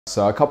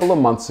So a couple of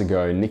months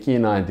ago, Nikki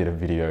and I did a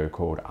video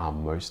called Our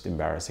Most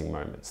Embarrassing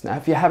Moments. Now,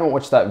 if you haven't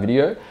watched that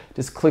video,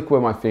 just click where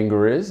my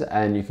finger is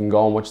and you can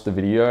go and watch the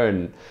video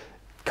and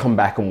come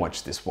back and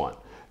watch this one.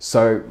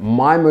 So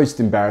my most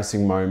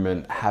embarrassing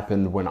moment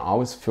happened when I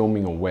was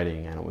filming a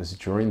wedding, and it was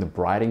during the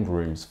bride and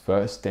groom's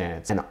first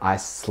dance, and I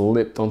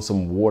slipped on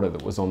some water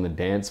that was on the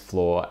dance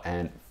floor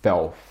and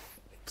fell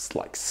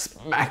like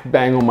smack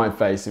bang on my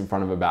face in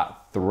front of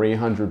about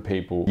 300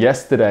 people.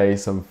 Yesterday,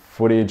 some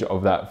footage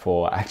of that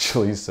fall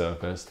actually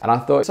surfaced, and I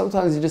thought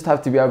sometimes you just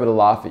have to be able to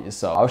laugh at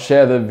yourself. I'll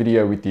share the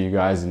video with you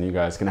guys and you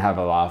guys can have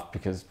a laugh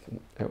because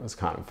it was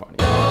kind of funny.